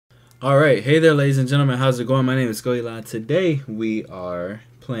Alright, hey there ladies and gentlemen, how's it going? My name is Goyla. Today we are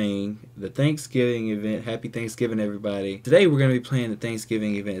playing the Thanksgiving event. Happy Thanksgiving everybody. Today we're going to be playing the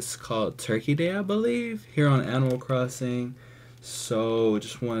Thanksgiving event. It's called Turkey Day, I believe, here on Animal Crossing. So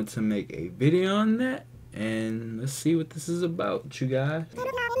just wanted to make a video on that and let's see what this is about, you guys.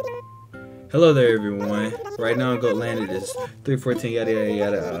 Hello there everyone. Right now Goat Landed is 3:14 yada yada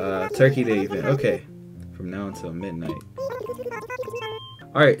yada Turkey Day event. Okay, from now until midnight.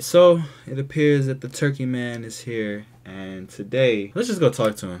 Alright, so it appears that the turkey man is here, and today, let's just go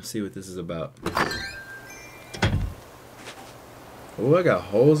talk to him, see what this is about. Oh, I got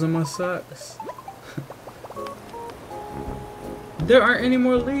holes in my socks. There aren't any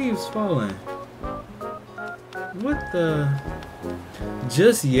more leaves falling. What the?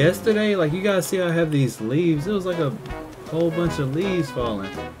 Just yesterday, like you guys see I have these leaves, it was like a whole bunch of leaves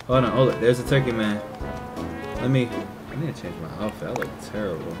falling. Hold on, hold it, there's a turkey man. I need to change my outfit. I look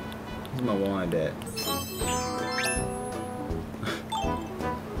terrible. Where's my wand at?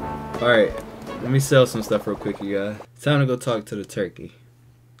 Alright, let me sell some stuff real quick, you guys. It's time to go talk to the turkey.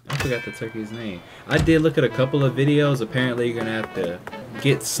 I forgot the turkey's name. I did look at a couple of videos. Apparently, you're going to have to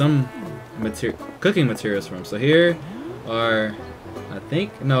get some cooking materials from. So here are, I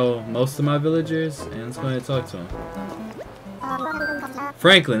think, most of my villagers. And let's go ahead and talk to them.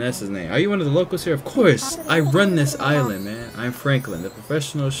 Franklin, that's his name. Are you one of the locals here? Of course. I run this island, man. I'm Franklin, the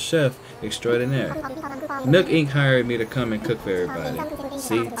professional chef extraordinaire. Milk Inc. hired me to come and cook for everybody.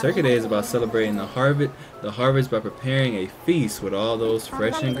 See, Turkey Day is about celebrating the harvest by preparing a feast with all those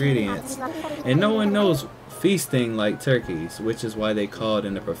fresh ingredients. And no one knows feasting like turkeys, which is why they call it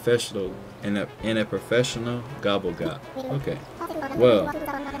in a professional gobble gobble. Okay. Well,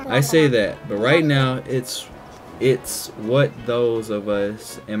 I say that, but right now it's what those of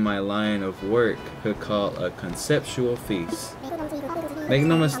us in my line of work could call a conceptual feast. Make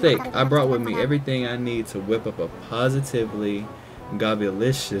no mistake, I brought with me everything I need to whip up a positively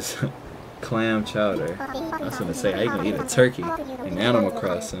gobulicious clam chowder. I was gonna say, how you gonna eat a turkey in Animal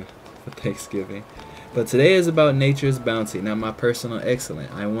Crossing for Thanksgiving? But today is about nature's bounty, not my personal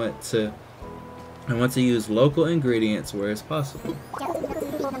excellence. I want to use local ingredients where it's possible.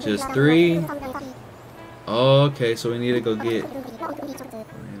 Just 3. Oh, okay, so we need to go get...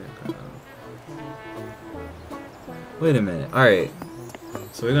 Wait a minute. Alright.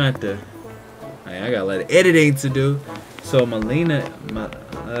 So we're gonna have to... I got a lot of editing to do. So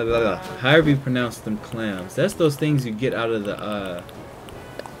however you pronounce them clams. That's those things you get out of the,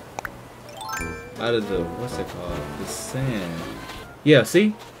 what's it called? The sand. Yeah,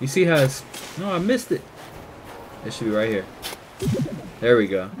 see? You see how it's... No, I missed it. It should be right here. There we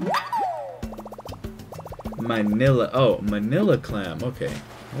go. Manila clam. Okay,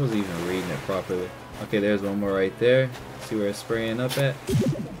 I wasn't even reading it properly. Okay, there's one more right there. See where it's spraying up at?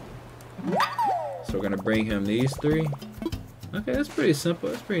 So we're gonna bring him these 3. Okay, that's pretty simple.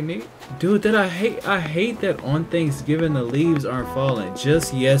 That's pretty neat. Dude, I hate that on Thanksgiving the leaves aren't falling.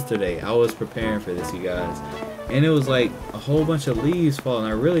 Just yesterday, I was preparing for this, you guys, and it was like a whole bunch of leaves falling.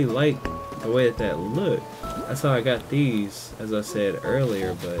 I really like the way that looked. That's how I got these, as I said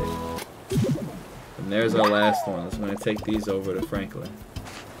earlier, but... And there's our last one. I'm going to take these over to Franklin.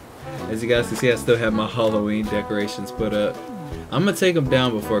 As you guys can see, I still have my Halloween decorations put up. I'm going to take them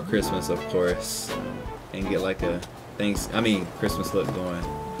down before Christmas, of course. And get like a Christmas look going.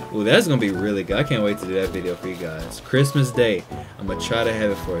 Ooh, that's going to be really good. I can't wait to do that video for you guys. Christmas Day. I'm going to try to have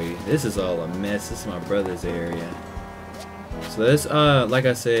it for you. This is all a mess. This is my brother's area. So let's, like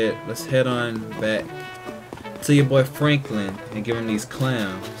I said, let's head on back to your boy Franklin and give him these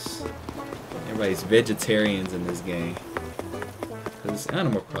clams. Everybody's vegetarians in this game. Cause it's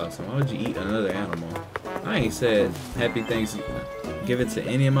Animal Crossing. Why would you eat another animal? I ain't said happy Thanksgiving. Give it to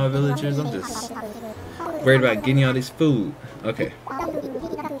any of my villagers. I'm just worried about getting all this food. Okay.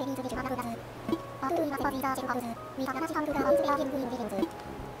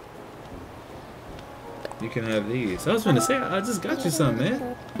 You can have these. I was gonna say I just got you some,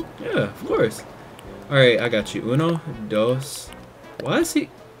 man. Yeah, of course. All right, I got you. Uno, dos. Why is he?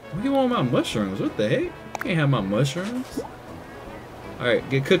 What do you want my mushrooms? What the heck? You can't have my mushrooms. Alright,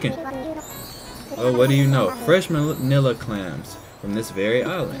 get cooking. Oh, what do you know? Fresh Manila clams from this very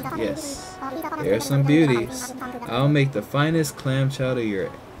island. Yes. There are some beauties. I'll make the finest clam chowder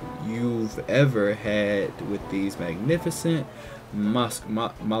you've ever had with these magnificent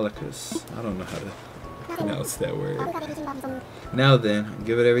malakas. I don't know how to pronounce that word. Now then,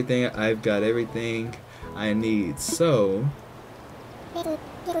 give it everything. I've got everything I need. So...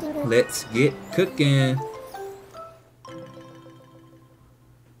 let's get cooking.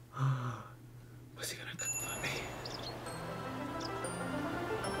 What's he gonna cook for me?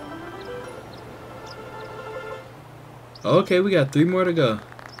 Okay, we got 3 more to go.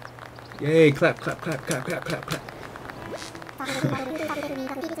 Yay, clap, clap, clap, clap, clap, clap, clap.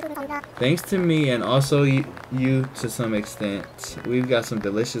 Thanks to me and also you to some extent, we've got some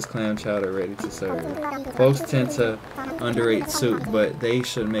delicious clam chowder ready to serve. Folks tend to underrate soup, but they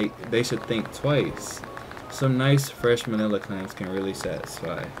should think twice. Some nice fresh manila clams can really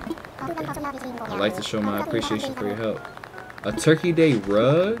satisfy. Okay. I'd like to show my appreciation for your help. A Turkey Day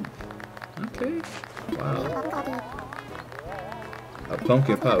rug? Okay. Wow. A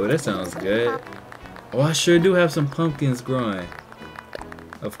pumpkin pot. Well, that sounds good. Oh, I sure do have some pumpkins growing.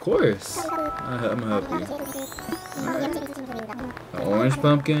 Of course. I'm gonna help you. Right. An orange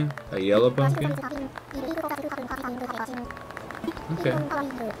pumpkin? A yellow pumpkin? Okay.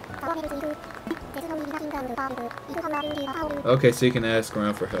 Okay, so you can ask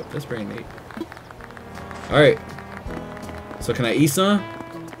around for help. That's pretty neat. Alright. So can I eat some?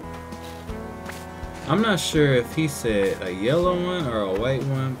 I'm not sure if he said a yellow one or a white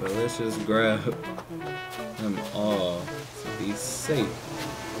one, but let's just grab them all to be safe.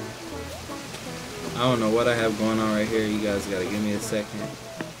 I don't know what I have going on right here. You guys gotta give me a second.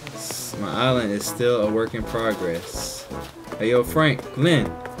 My island is still a work in progress. Hey, yo, Frank,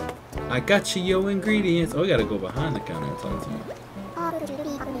 Glenn, I got you your ingredients. Oh, we gotta go behind the counter and talk to him.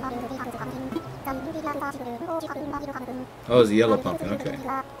 Oh, it's a yellow pumpkin, okay.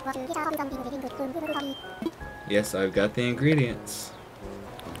 Yes, I've got the ingredients.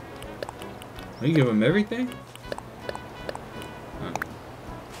 Will you give him everything? Huh.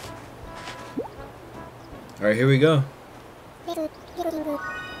 Alright, here we go.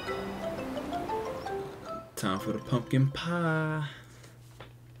 Time for the pumpkin pie.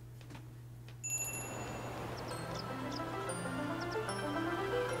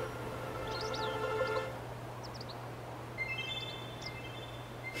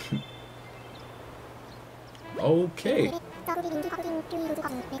 Okay.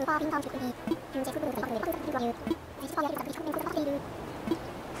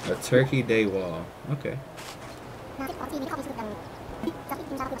 A Turkey Day wall. Okay.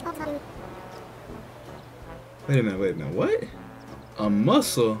 Wait a minute. What? A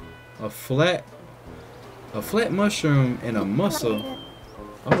mussel? A flat mushroom and a mussel?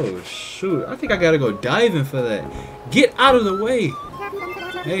 Oh shoot! I think I gotta go diving for that. Get out of the way!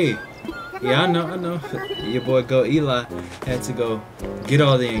 Hey. Yeah, I know. Your boy Go Eli had to go get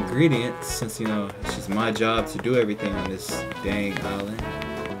all the ingredients since, you know, it's just my job to do everything on this dang island.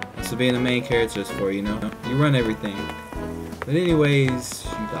 That's what being the main character is for, you know? You run everything. But anyways,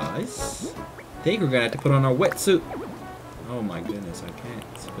 you guys, I think we're gonna have to put on our wetsuit. Oh my goodness, I can't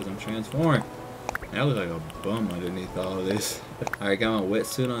because I'm transformed. I look like a bum underneath all of this. Alright, got my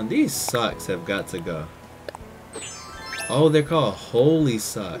wetsuit on. These socks have got to go. Oh, they're called holy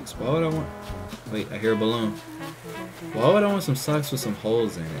socks. Why would I want... Wait, I hear a balloon. Why would I want some socks with some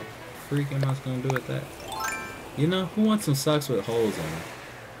holes in it? Freak am I gonna do with that? You know, who wants some socks with holes in it?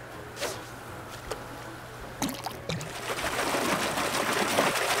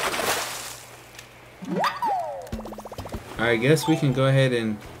 Alright, guess we can go ahead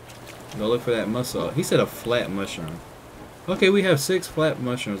and go look for that mussel. He said a flat mushroom. Okay, we have 6 flat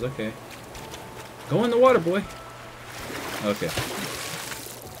mushrooms. Okay. Go in the water, boy. Okay.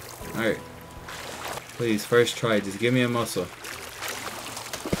 Alright. Please, first try. Just give me a mussel.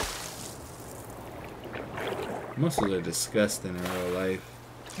 Mussels are disgusting in real life.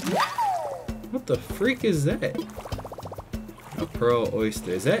 What the freak is that? A pearl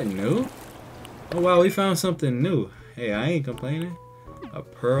oyster. Is that new? Oh wow, we found something new. Hey, I ain't complaining. A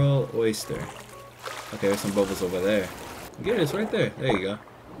pearl oyster. Okay, there's some bubbles over there. Get it, it's right there. There you go.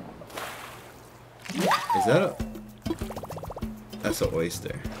 Is that a... That's an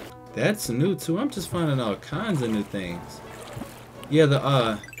oyster. That's new too. I'm just finding all kinds of new things. Yeah,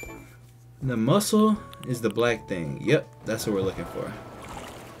 the mussel is the black thing. Yep, that's what we're looking for.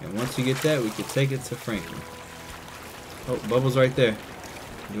 And once you get that, we can take it to Franklin. Oh, bubbles right there.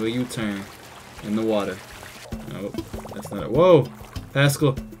 Do a U-turn in the water. Nope, that's not it. Whoa,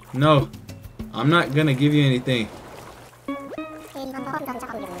 Pascal, no. I'm not gonna give you anything.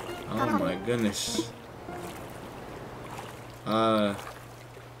 Oh my goodness. I'm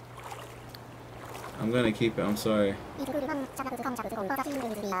gonna keep it, I'm sorry.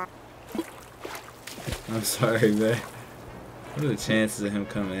 I'm sorry, man. What are the chances of him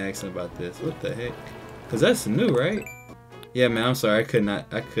coming and asking about this? What the heck? Cause that's new, right? Yeah, man, I'm sorry, I couldn't.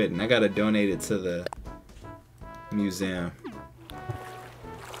 I gotta donate it to the museum.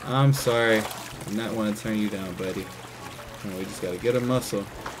 I'm sorry. I do not want to turn you down, buddy. Oh, we just gotta get a mussel.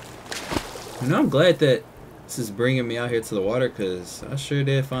 You know, I'm glad that this is bringing me out here to the water, because I sure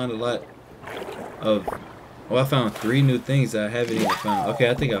did find a lot of Oh, I found 3 new things that I haven't even found. Okay,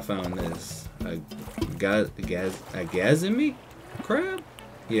 I think I found this. A gazimi crab?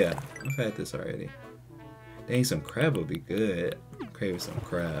 Yeah, I've had this already. Dang, some crab would be good. I'm craving some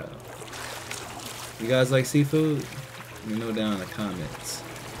crab. You guys like seafood? Let me know down in the comments.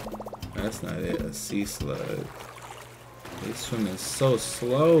 That's not it. A sea slug. He's swimming so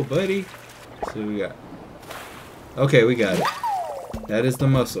slow, buddy. So we got. Okay, we got it. That is the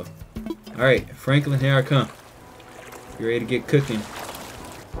mussel. Alright, Franklin, here I come. You ready to get cooking?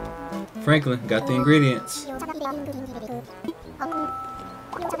 Franklin, got the ingredients.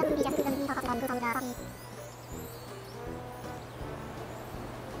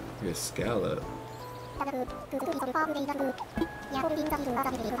 Here's scallop.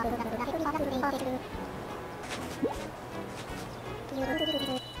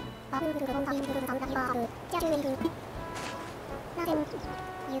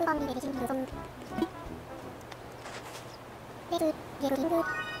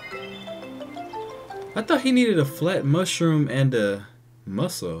 I thought he needed a flat mushroom and a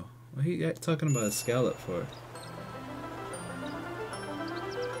mussel. What he talking about a scallop for?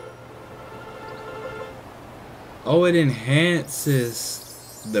 Oh, it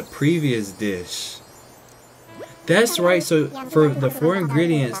enhances the previous dish. That's right. So for the 4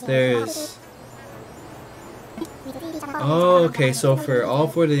 ingredients, there's... Oh, okay. So for all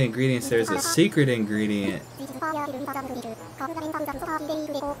 4 of the ingredients, there's a secret ingredient.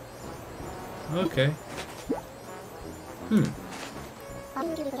 Okay.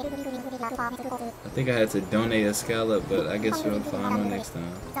 I think I had to donate a scallop, but I guess we'll find one next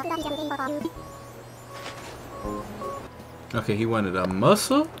time. Okay, he wanted a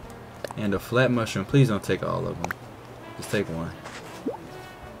mussel and a flat mushroom. Please don't take all of them. Just take one.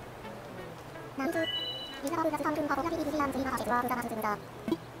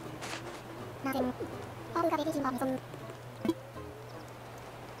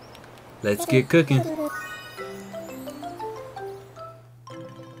 Let's get cooking.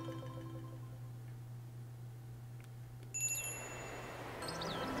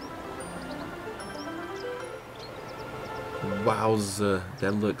 Wowza,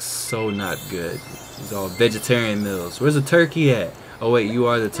 that looks so not good. These all vegetarian meals. Where's the turkey at? Oh wait, you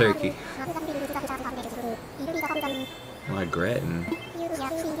are the turkey. My gratin.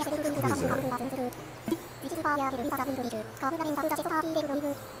 What is that?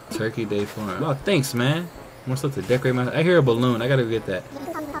 Turkey day farm. Oh, thanks, man. More stuff to decorate my. I hear a balloon. I gotta go get that.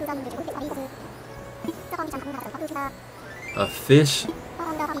 A fish.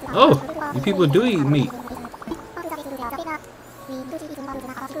 Oh, you people do eat meat.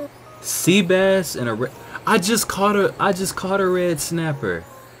 Sea bass and a. I just caught a red snapper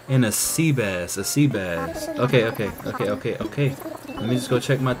and a sea bass. A sea bass. Okay. Let me just go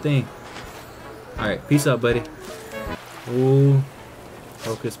check my thing. All right, peace out, buddy. Ooh,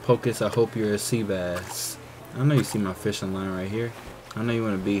 hocus pocus. I hope you're a sea bass. I know you see my fishing line right here. I know you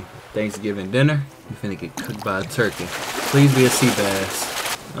want to be Thanksgiving dinner. You finna get cooked by a turkey. Please be a sea bass.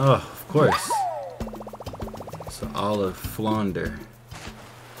 Oh, of course. It's an olive flounder.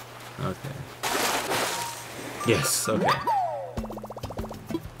 Okay. Yes. Okay.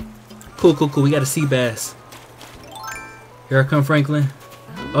 Cool. We got a sea bass. Here I come, Franklin.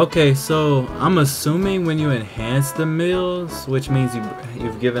 Okay, so I'm assuming when you enhance the meals, which means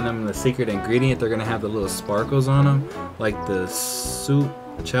you've given them the secret ingredient, they're gonna have the little sparkles on them, like the soup,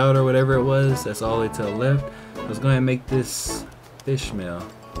 chowder, whatever it was. That's all the way to the left. Let's go ahead and make this fish meal.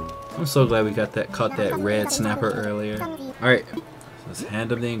 I'm so glad we caught that red snapper earlier. All right, let's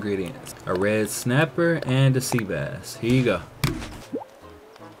hand them the ingredients: a red snapper and a sea bass. Here you go.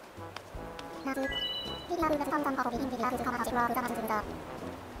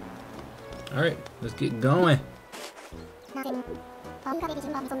 Alright, let's get going.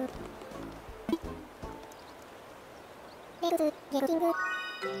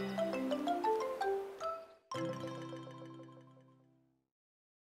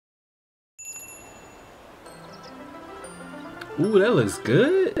 Ooh, that looks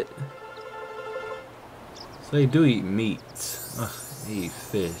good. So they do eat meat. Ugh, they eat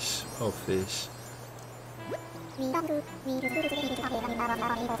fish. Oh, fish.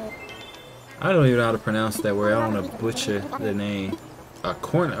 I don't even know how to pronounce that word. I don't want to butcher the name. A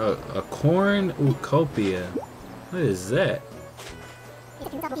cornucopia. What is that?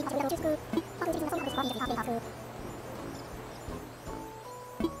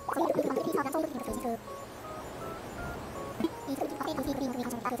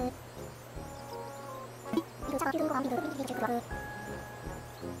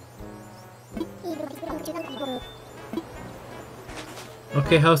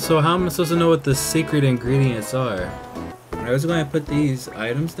 Okay, how am I supposed to know what the secret ingredients are? I was going to put these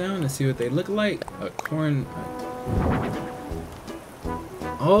items down and see what they look like. A corn.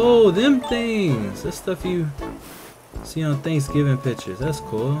 Oh, them things. That's stuff you see on Thanksgiving pictures. That's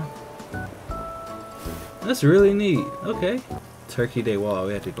cool. That's really neat. Okay. Turkey Day wall.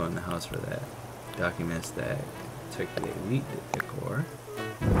 We have to go in the house for that. Document stack. Turkey Day wheat decor.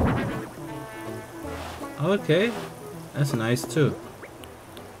 Okay. That's nice too.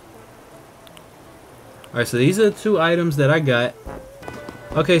 Alright, so these are the 2 items that I got.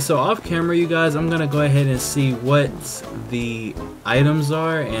 Okay, so off camera, you guys, I'm gonna go ahead and see what the items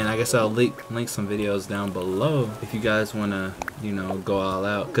are, and I guess I'll link some videos down below if you guys wanna, you know, go all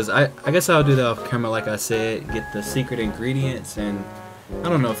out. Cause I guess I'll do that off camera, like I said, get the secret ingredients, and I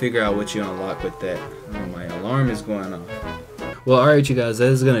don't know, figure out what you unlock with that. Oh, my alarm is going off. Well, alright, you guys, that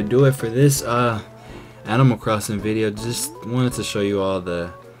is gonna do it for this Animal Crossing video. Just wanted to show you all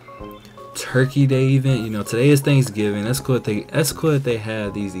the Turkey Day event. You know, today is Thanksgiving. That's cool that they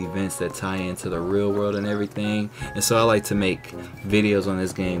have these events that tie into the real world and everything. And so I like to make videos on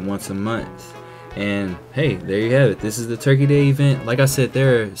this game once a month. And hey, there you have it. This is the Turkey Day event. Like I said,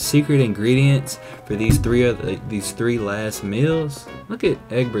 there are secret ingredients for these three last meals. Look at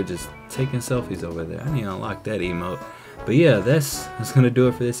Egbert just taking selfies over there. I need to unlock that emote. But yeah, that's gonna do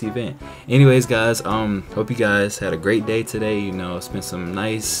it for this event. Anyways, guys, hope you guys had a great day today. You know, spent some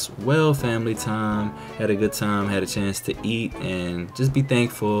nice, family time, had a good time, had a chance to eat, and just be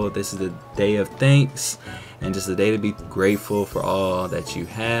thankful. This is the day of thanks, and just a day to be grateful for all that you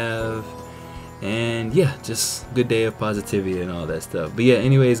have. And yeah, just good day of positivity and all that stuff. But yeah,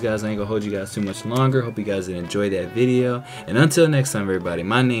 anyways, guys, I ain't gonna hold you guys too much longer. Hope you guys did enjoy that video. And until next time, everybody,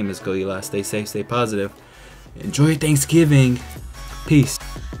 my name is Go Eli. Stay safe, stay positive. Enjoy Thanksgiving. Peace.